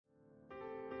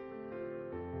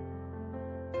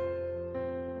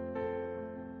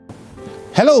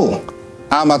Hello,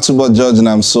 I'm Atubo George and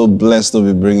I'm so blessed to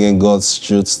be bringing God's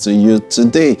truths to you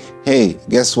today. Hey,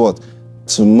 guess what?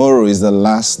 Tomorrow is the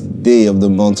last day of the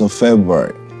month of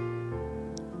February.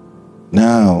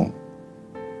 Now,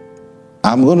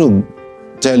 I'm going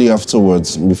to tell you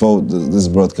afterwards before this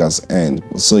broadcast ends,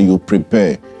 so you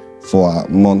prepare for our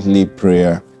monthly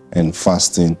prayer and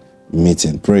fasting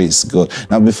meeting. Praise God.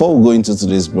 Now, before we go into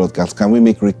today's broadcast, can we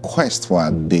make requests for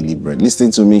our daily bread?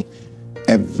 Listen to me.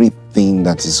 Everything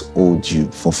that is owed you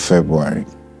for February,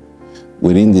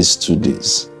 within these 2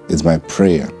 days, it's my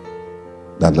prayer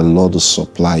that the Lord will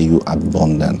supply you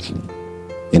abundantly.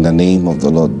 In the name of the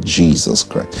Lord Jesus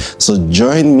Christ. So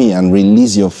join me and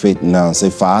release your faith now.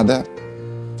 Say, Father,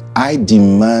 I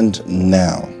demand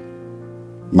now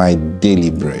my daily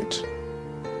bread.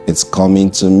 It's coming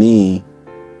to me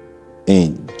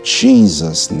in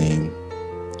Jesus' name.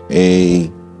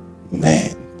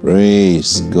 Amen.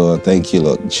 Praise God. Thank you,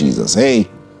 Lord Jesus. Hey,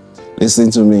 listen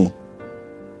to me.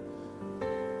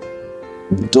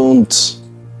 Don't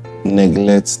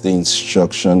neglect the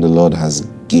instruction the Lord has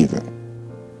given.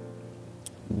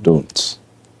 Don't.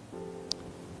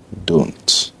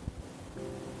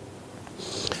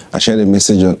 I shared a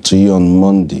message to you on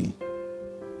Monday.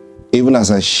 Even as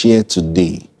I share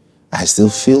today, I still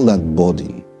feel that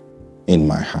burden in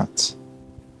my heart.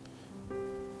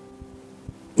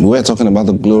 We're talking about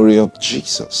the glory of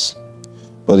Jesus.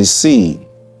 But you see,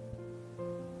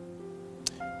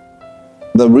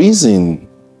 the reason,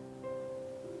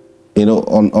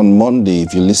 on Monday,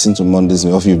 if you listen to Mondays,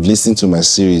 or if you've listened to my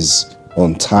series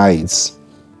on tithes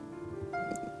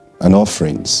and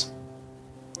offerings,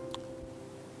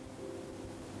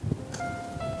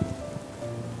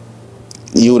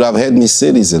 you would have heard me say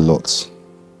this a lot.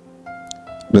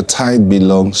 The tithe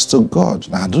belongs to God.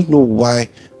 Now, I don't know why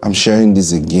I'm sharing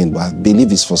this again, but I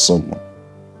believe it's for someone.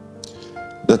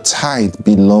 The tithe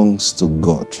belongs to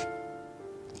God.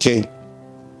 Okay?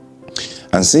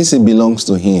 And since it belongs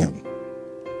to Him,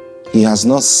 He has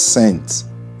not sent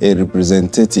a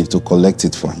representative to collect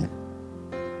it for Him.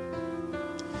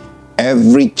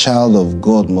 Every child of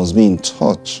God must be in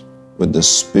touch with the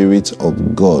Spirit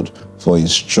of God for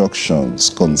instructions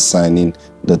concerning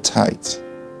the tithe.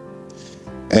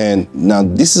 And now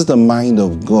this is the mind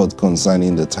of God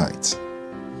concerning the tithe.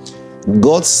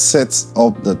 God sets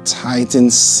up the tithing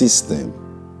system.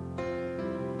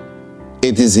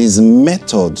 It is His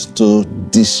method to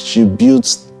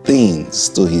distribute things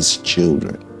to His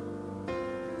children.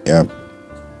 Yeah.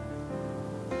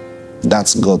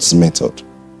 That's God's method.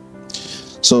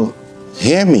 So,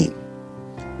 hear me.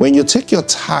 When you take your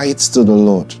tithes to the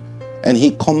Lord and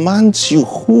He commands you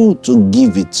who to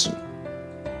give it to,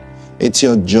 it's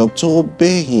your job to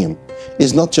obey Him.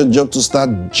 It's not your job to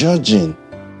start judging.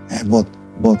 But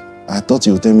I thought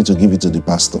He would tell me to give it to the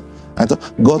pastor. I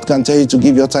thought God can tell you to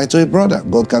give your tithe to a brother.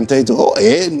 God can tell you to,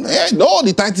 no,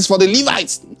 the tithe is for the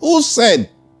Levites. Who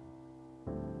said?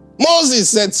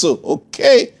 Moses said so.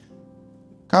 Okay.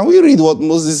 Can we read what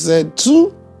Moses said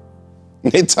too?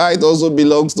 The tithe also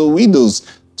belongs to widows,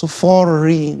 to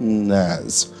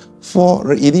foreigners.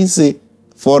 He didn't say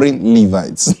foreign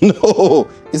Levites. No,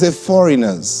 he said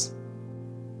foreigners.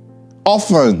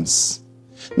 Orphans.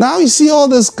 Now you see all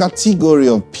this category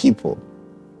of people.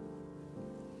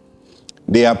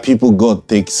 They are people God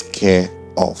takes care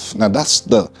of. Now that's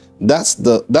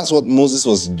what Moses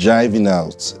was driving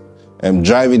out and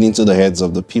driving into the heads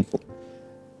of the people.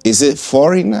 He said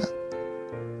foreigner.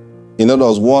 In other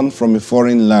words, one from a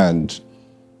foreign land.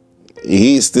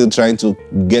 He is still trying to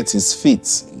get his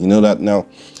feet. You know that now.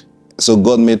 So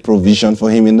God made provision for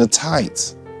him in the tithe.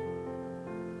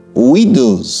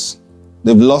 Widows.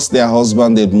 They've lost their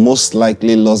husband. They've most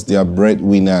likely lost their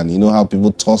breadwinner. And you know how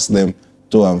people toss them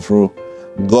to and fro.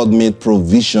 God made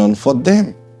provision for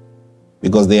them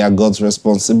because they are God's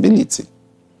responsibility.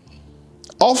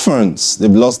 Orphans.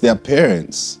 They've lost their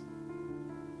parents.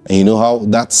 And you know how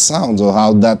that sounds or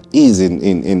how that is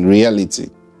in reality.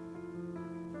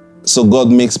 So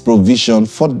God makes provision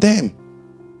for them.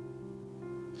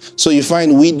 So you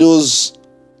find widows,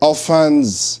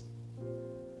 orphans,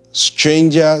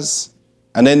 strangers,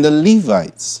 and then the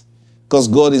Levites. Because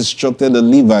God instructed the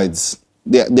Levites.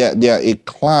 They are a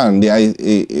clan. They are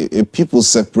a people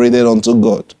separated unto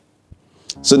God.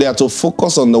 So they are to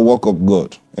focus on the work of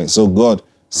God. And so God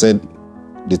said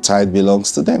the tithe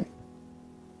belongs to them.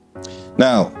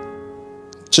 Now,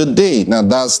 today,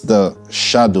 that's the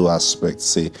shadow aspect,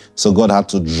 say. So God had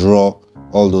to draw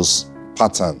all those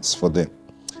patterns for them.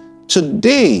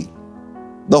 Today,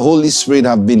 the Holy Spirit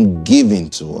have been given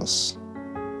to us.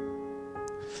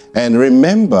 And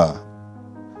remember,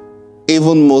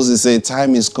 Even Moses said,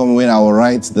 time is coming when I will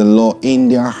write the law in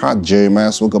their heart.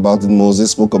 Jeremiah spoke about it.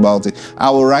 Moses spoke about it. I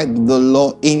will write the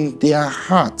law in their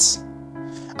hearts.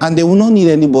 And they will not need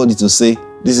anybody to say,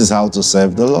 this is how to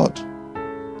serve the Lord.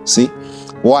 See?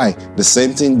 Why? The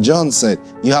same thing John said.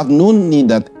 You have no need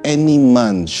that any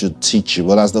man should teach you,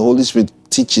 but as the Holy Spirit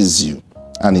teaches you,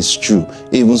 and it's true,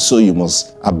 even so you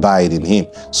must abide in him.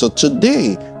 So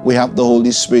today, we have the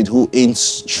Holy Spirit who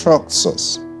instructs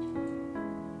us.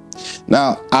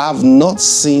 Now, I have not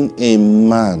seen a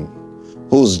man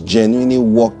who's genuinely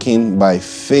walking by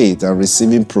faith and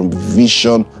receiving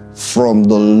provision from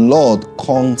the Lord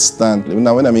constantly.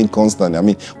 Now, when I mean constantly, I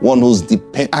mean one who's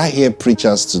I hear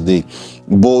preachers today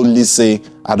boldly say,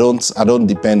 I don't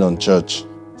depend on church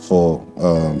for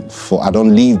I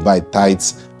don't live by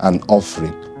tithes and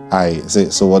offering. I say,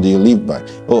 so what do you live by?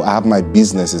 Oh, I have my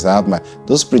businesses.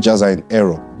 Those preachers are in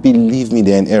error. Believe me,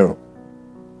 they're in error.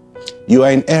 You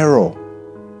are in error.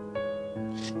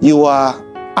 You are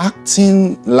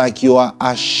acting like you are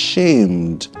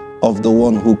ashamed of the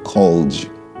one who called you.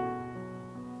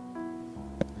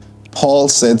 Paul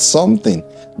said something.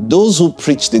 Those who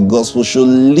preach the gospel should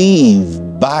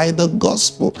live by the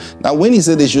gospel. Now, when he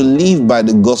said they should live by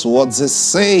the gospel, what's he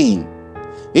saying?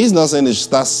 He's not saying they should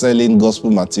start selling gospel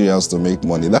materials to make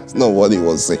money. That's not what he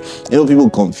was saying. You know, people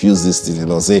confuse this thing.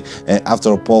 They'll say, after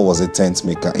all, Paul was a tent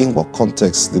maker. In what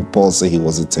context did Paul say he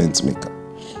was a tent maker?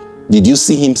 Did you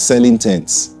see him selling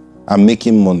tents and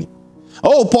making money?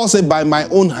 Oh, Paul said, by my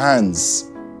own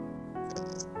hands.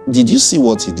 Did you see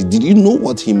what he did? Did you know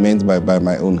what he meant by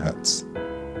my own hands?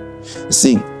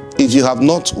 See, if you have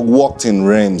not walked in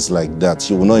realms like that,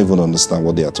 you will not even understand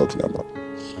what they are talking about.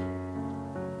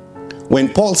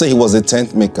 When Paul said he was a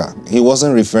tent maker, he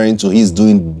wasn't referring to his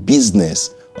doing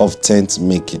business of tent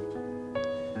making.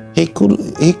 He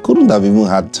couldn't have even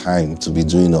had time to be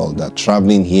doing all that,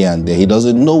 traveling here and there. He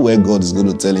doesn't know where God is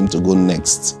going to tell him to go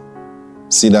next.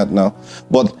 See that now?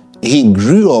 But he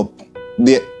grew up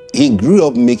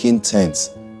making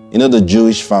tents. You know, the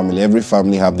Jewish family, every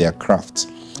family have their craft.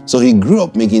 So he grew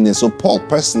up making it. So Paul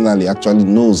personally actually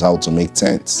knows how to make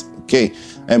tents. Okay.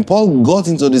 And Paul got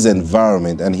into this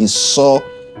environment and he saw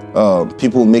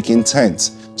people making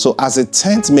tents. So as a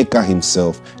tent maker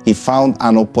himself, he found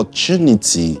an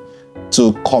opportunity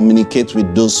to communicate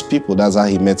with those people. That's how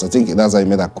he met, I think that's how he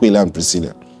met Aquila and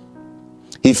Priscilla.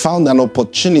 He found an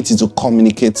opportunity to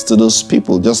communicate to those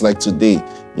people, just like today.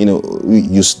 You know,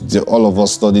 all of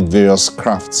us studied various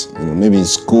crafts, you know, maybe in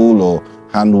school or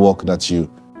handwork that you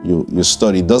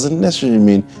study. It doesn't necessarily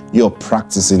mean you're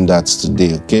practicing that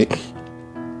today, okay?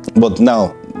 But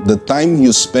now, the time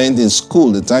you spent in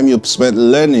school, the time you spent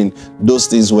learning, those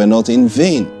things were not in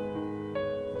vain.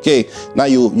 Okay, now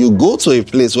you go to a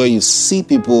place where you see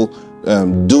people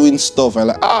doing stuff and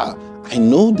like, I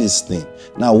know this thing.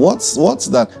 Now, what's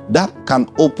that? That can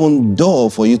open door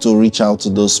for you to reach out to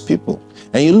those people.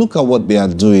 And you look at what they are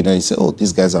doing and you say, oh,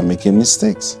 these guys are making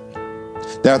mistakes.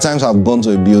 There are times I've gone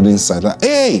to a building site like,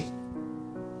 hey,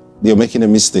 they're making a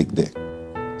mistake there.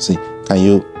 See, can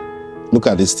you look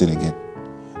at this thing again?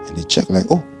 And they check like,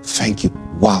 oh, thank you.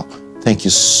 Wow, thank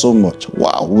you so much.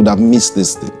 Wow, would have missed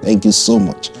this thing. Thank you so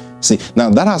much. See, now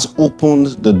that has opened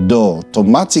the door.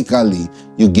 Automatically,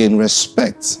 you gain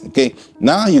respect. Okay,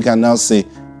 now you can now say,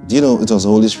 do you know it was the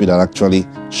Holy Spirit that actually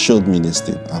showed me this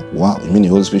thing? Wow, you mean the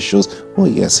Holy Spirit shows? Oh,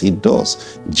 yes, he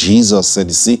does. Jesus said,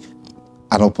 you see,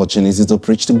 an opportunity to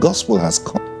preach the gospel has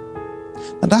come.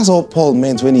 And that's all Paul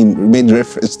meant when he made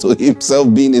reference to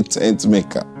himself being a tent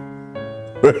maker.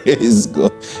 Praise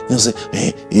God. You say,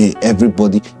 hey,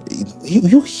 everybody,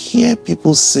 you hear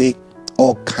people say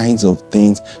all kinds of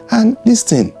things. And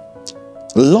listen,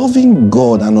 loving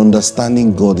God and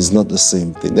understanding God is not the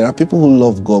same thing. There are people who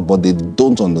love God, but they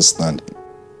don't understand Him.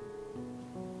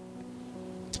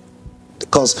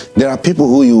 Because there are people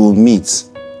who you will meet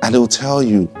and they will tell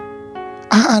you,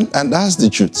 and that's the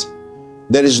truth.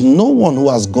 There is no one who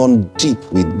has gone deep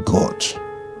with God.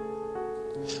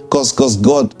 Because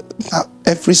God,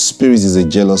 every spirit is a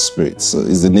jealous spirit. So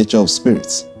it's the nature of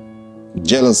spirits.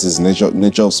 Jealousy is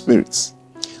nature of spirits.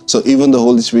 So even the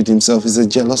Holy Spirit himself is a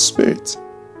jealous spirit.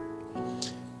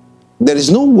 There is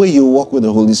no way you walk with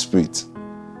the Holy Spirit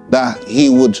that he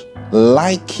would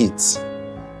like it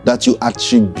that you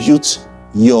attribute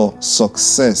your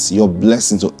success, your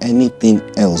blessing to anything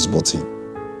else but him.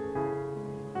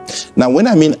 Now, when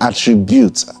I mean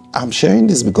attribute, I'm sharing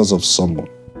this because of someone.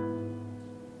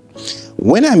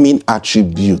 When I mean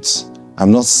attribute,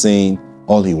 I'm not saying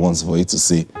all he wants for you to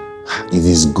say, it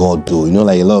is God though. You know,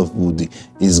 like a lot of people do,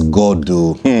 it's God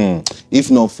though. If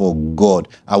not for God,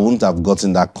 I wouldn't have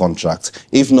gotten that contract.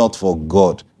 If not for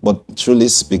God. But truly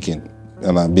speaking,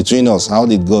 And between us, how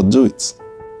did God do it?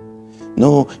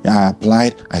 No, I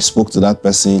applied, I spoke to that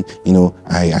person,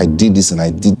 I did this and I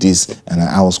did this, and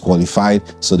I was qualified,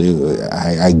 so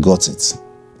I got it.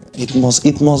 It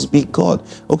must be God.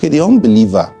 Okay, the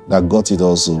unbeliever that got it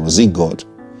also, was it God?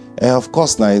 Of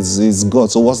course now, it's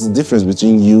God. So what's the difference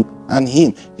between you and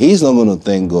him? He's not going to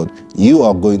thank God. You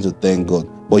are going to thank God,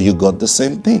 but you got the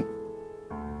same thing.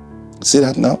 See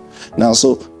that now?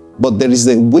 But there is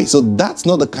a way. So that's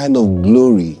not the kind of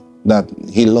glory that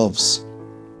he loves.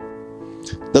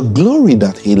 The glory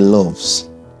that he loves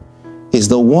is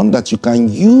the one that you can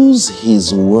use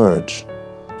his word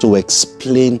to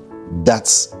explain that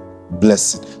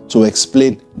blessing, to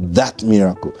explain that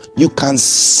miracle. You can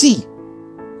see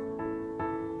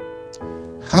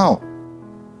how.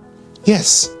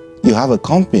 Yes, you have a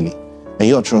company and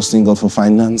you're trusting God for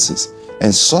finances.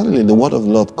 And suddenly the word of the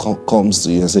Lord comes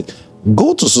to you and says,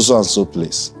 go to so and so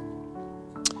place.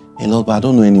 Hey Lord, but I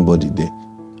don't know anybody there.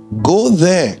 Go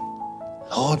there.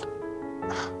 Lord,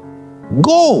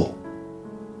 go.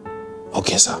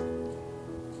 Okay, sir.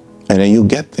 And then you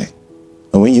get there.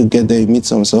 And when you get there, you meet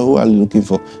someone. So who are you looking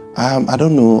for? I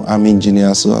don't know. I'm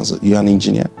engineer. So and so. You're an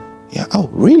engineer? Yeah. Oh,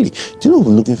 really? Do you know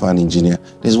we're looking for an engineer?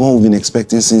 There's one we've been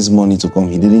expecting since morning to come.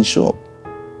 He didn't show up.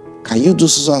 Can you do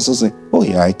so and so? Oh,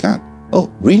 yeah, I can. Oh,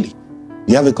 really?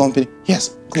 You have a company?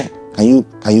 Yes. Come on.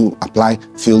 Can you apply,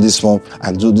 fill this form,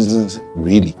 and do this?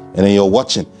 Really? And then you're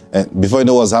watching. And before you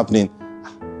know what's happening,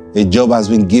 a job has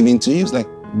been given to you. It's like,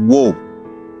 whoa.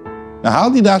 Now, how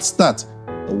did that start?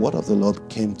 The word of the Lord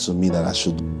came to me that I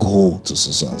should go to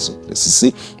so and so place.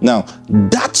 You see? Now,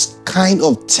 that kind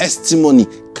of testimony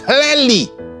clearly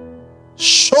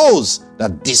shows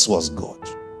that this was God.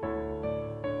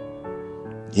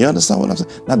 You understand what I'm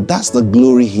saying? Now, that's the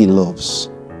glory he loves.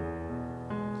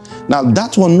 Now,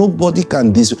 that one nobody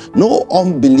can dispute. No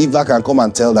unbeliever can come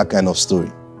and tell that kind of story.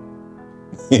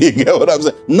 You get what I'm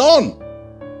saying? None.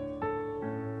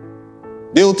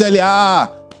 They will tell you, I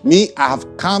have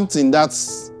camped in that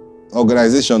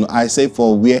organization. I say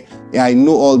for where I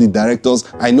know all the directors.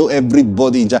 I know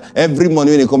everybody in charge. Every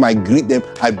morning when they come, I greet them.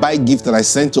 I buy gifts and I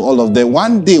send to all of them.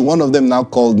 One day, one of them now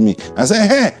called me and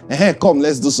said, hey, come,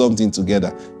 let's do something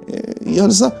together. You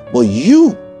understand? But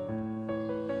you,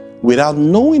 without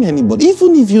knowing anybody,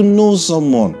 even if you know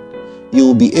someone, you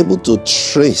will be able to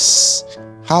trace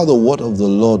how the word of the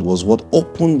Lord was what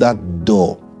opened that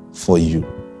door for you.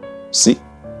 See?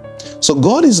 So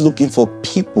God is looking for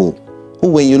people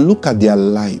who, when you look at their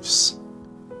lives,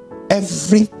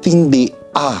 everything they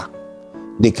are,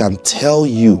 they can tell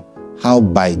you how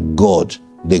by God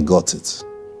they got it.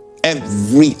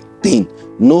 Everything.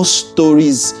 No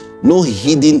stories, no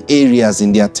hidden areas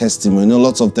in their testimony.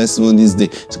 Lots of testimonies,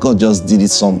 God just did it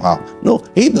somehow. No,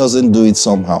 he doesn't do it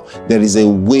somehow. There is a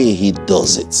way he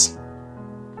does it.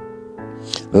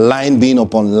 Line being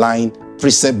upon line,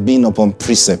 precept being upon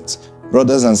precept.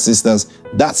 Brothers and sisters,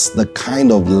 that's the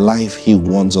kind of life he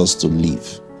wants us to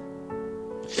live.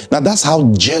 Now, that's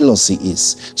how jealousy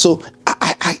is. So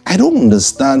I don't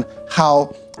understand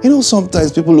how,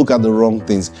 sometimes people look at the wrong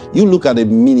things. You look at a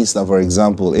minister, for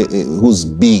example, who's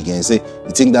big, and say,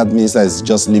 you think that minister is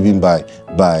just living by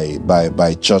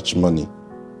church money.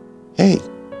 Hey,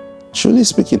 truly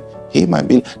speaking, he might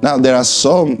be. Now,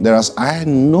 I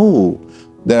know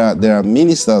there are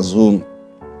ministers whom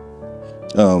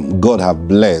God have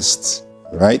blessed,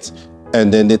 right?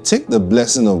 And then they take the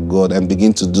blessing of God and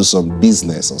begin to do some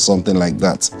business or something like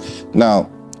that.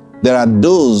 Now, there are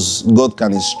those God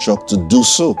can instruct to do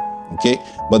so, okay?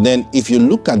 But then if you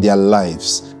look at their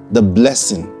lives, the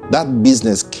blessing, that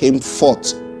business came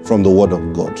forth from the word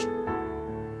of God.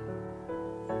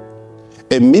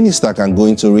 A minister can go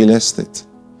into real estate,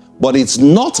 but it's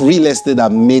not real estate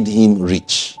that made him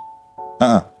rich.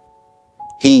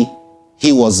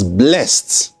 He was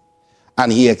blessed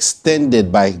and he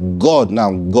extended by God.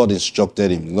 Now, God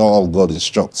instructed him. Not all God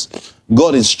instructs.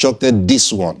 God instructed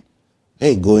this one.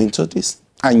 Hey, go into this.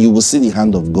 And you will see the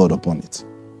hand of God upon it.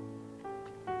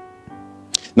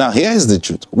 Now, here is the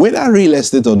truth. Whether real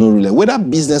estate or no real estate, whether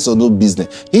business or no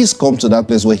business, he's come to that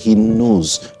place where he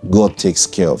knows God takes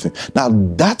care of him. Now,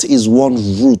 that is one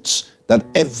root that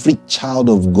every child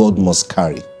of God must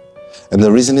carry. And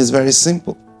the reason is very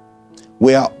simple.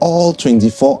 We are all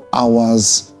 24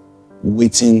 hours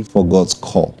waiting for God's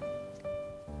call.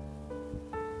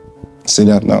 See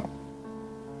that now?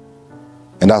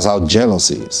 And that's how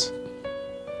jealousy is.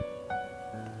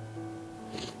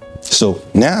 So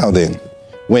now then,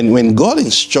 when God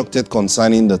instructed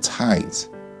concerning the tithe,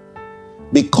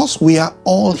 because we are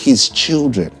all his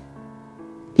children,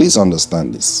 please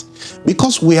understand this.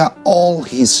 Because we are all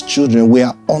his children, we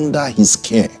are under his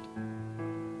care.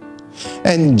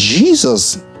 And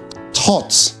Jesus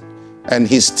taught, and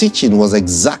his teaching was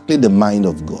exactly the mind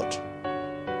of God.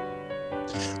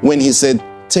 When he said,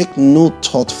 take no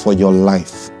thought for your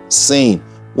life, saying,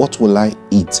 what will I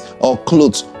eat? Or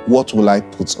clothes, what will I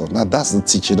put on? Now that's the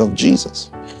teaching of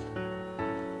Jesus.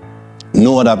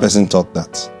 No other person taught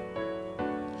that.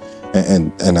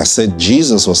 And I said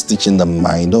Jesus was teaching the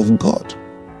mind of God.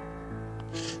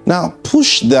 Now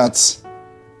push that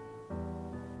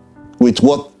with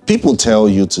what people tell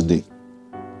you today.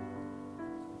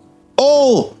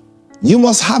 Oh, you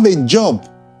must have a job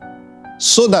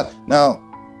so that, now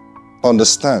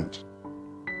understand,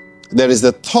 there is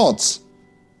the thought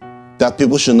that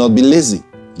people should not be lazy.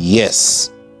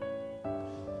 Yes.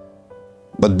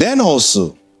 But then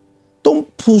also,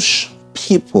 don't push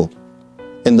people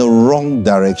in the wrong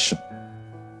direction.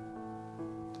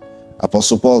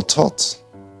 Apostle Paul taught,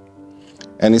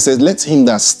 and he said, let him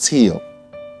that steal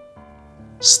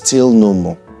no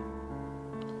more.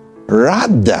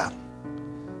 Rather,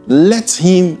 let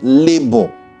him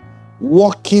labor,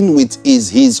 working with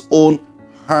his own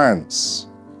hands.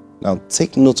 Now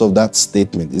take note of that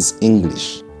statement. It's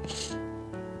English.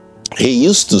 He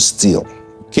used to steal.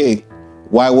 Okay.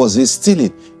 Why was he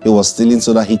stealing? He was stealing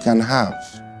so that he can have.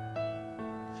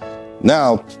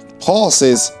 Now, Paul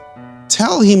says,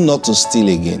 tell him not to steal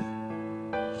again,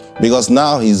 because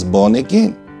now he's born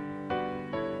again.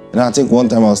 And I think one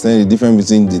time I was telling the difference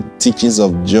between the teachings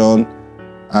of John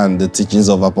and the teachings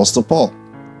of Apostle Paul.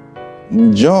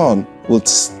 John would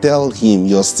tell him,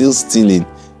 you're still stealing,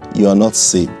 you are not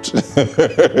saved.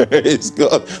 It's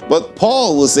God. But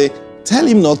Paul will say, tell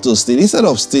him not to steal. Instead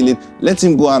of stealing, let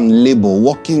him go and labor,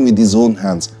 working with his own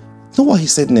hands. You know what he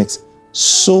said next?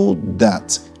 So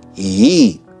that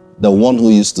he, the one who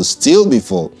used to steal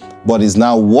before, but is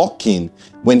now working,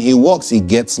 when he works, he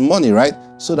gets money, right?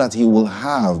 So that he will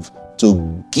have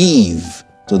to give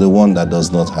to the one that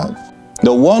does not have.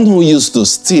 The one who used to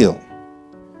steal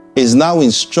is now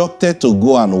instructed to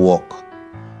go and work.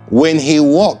 When he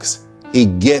works, he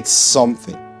gets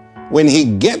something. When he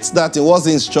gets that, he was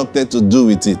instructed to do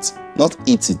with it, not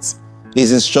eat it.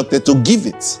 He's instructed to give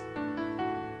it.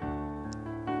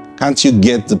 Can't you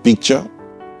get the picture?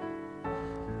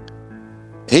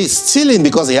 He's stealing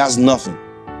because he has nothing.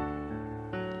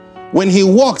 When he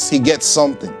works, he gets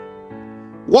something.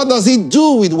 What does he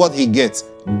do with what he gets?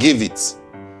 Give it.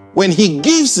 When he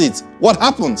gives it, what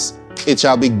happens? It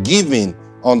shall be given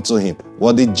unto him.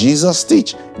 What did Jesus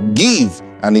teach? Give,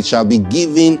 and it shall be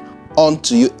given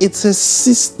unto you. It's a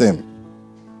system.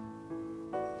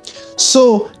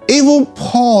 So even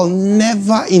Paul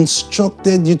never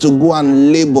instructed you to go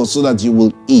and labor so that you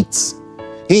will eat.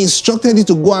 He instructed you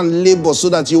to go and labor so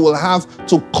that you will have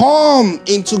to come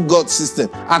into God's system.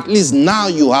 At least now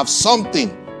you have something.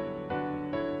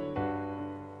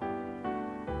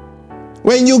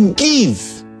 When you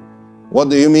give, what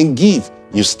do you mean give?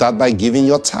 You start by giving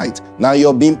your tithe. Now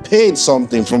you're being paid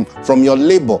something from your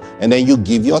labor, and then you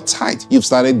give your tithe. You've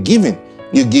started giving.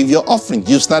 You give your offering.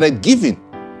 You started giving.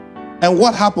 And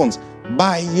what happens?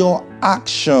 By your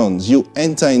actions, you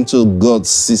enter into God's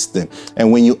system.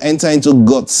 And when you enter into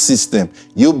God's system,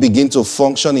 you begin to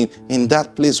function in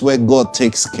that place where God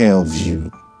takes care of you.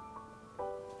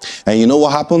 And you know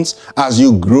what happens? As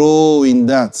you grow in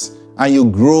that, and you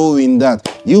grow in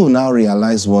that, you now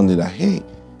realize one day that, hey,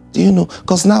 do you know?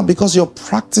 Because you're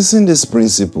practicing this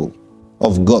principle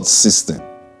of God's system,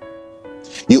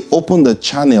 you open the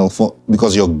channel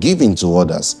because you're giving to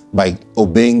others by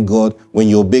obeying God. When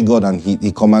you obey God and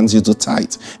He commands you to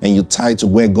tithe, and you tithe to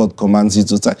where God commands you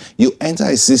to tithe, you enter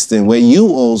a system where you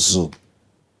also,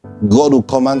 God will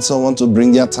command someone to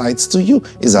bring their tithes to you.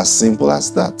 It's as simple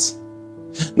as that.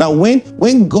 Now,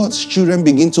 when God's children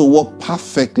begin to walk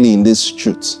perfectly in this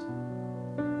truth,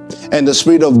 and the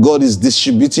Spirit of God is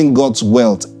distributing God's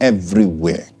wealth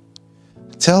everywhere,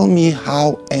 tell me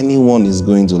how anyone is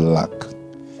going to lack.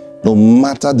 No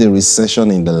matter the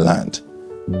recession in the land,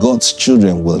 God's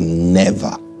children will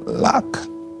never lack.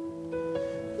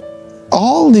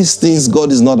 All these things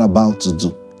God is not about to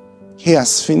do. He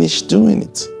has finished doing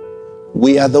it.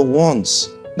 We are the ones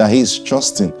that He is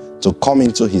trusting to come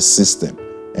into His system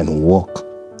and walk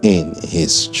in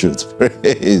His truth.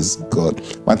 Praise God.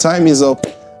 My time is up,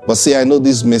 but see, I know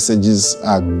these messages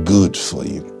are good for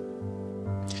you.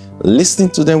 Listening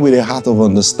to them with a heart of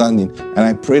understanding, and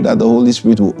I pray that the Holy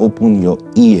Spirit will open your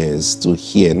ears to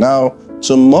hear. Now,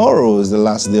 tomorrow is the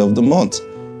last day of the month,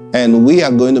 and we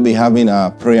are going to be having our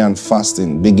prayer and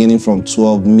fasting beginning from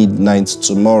 12 midnight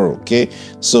tomorrow, okay?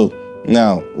 So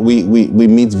now we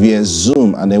meet via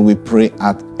Zoom, and then we pray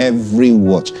at every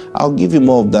watch. I'll give you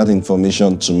more of that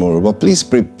information tomorrow, but please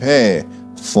prepare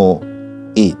for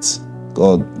it.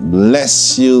 God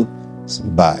bless you.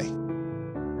 Bye.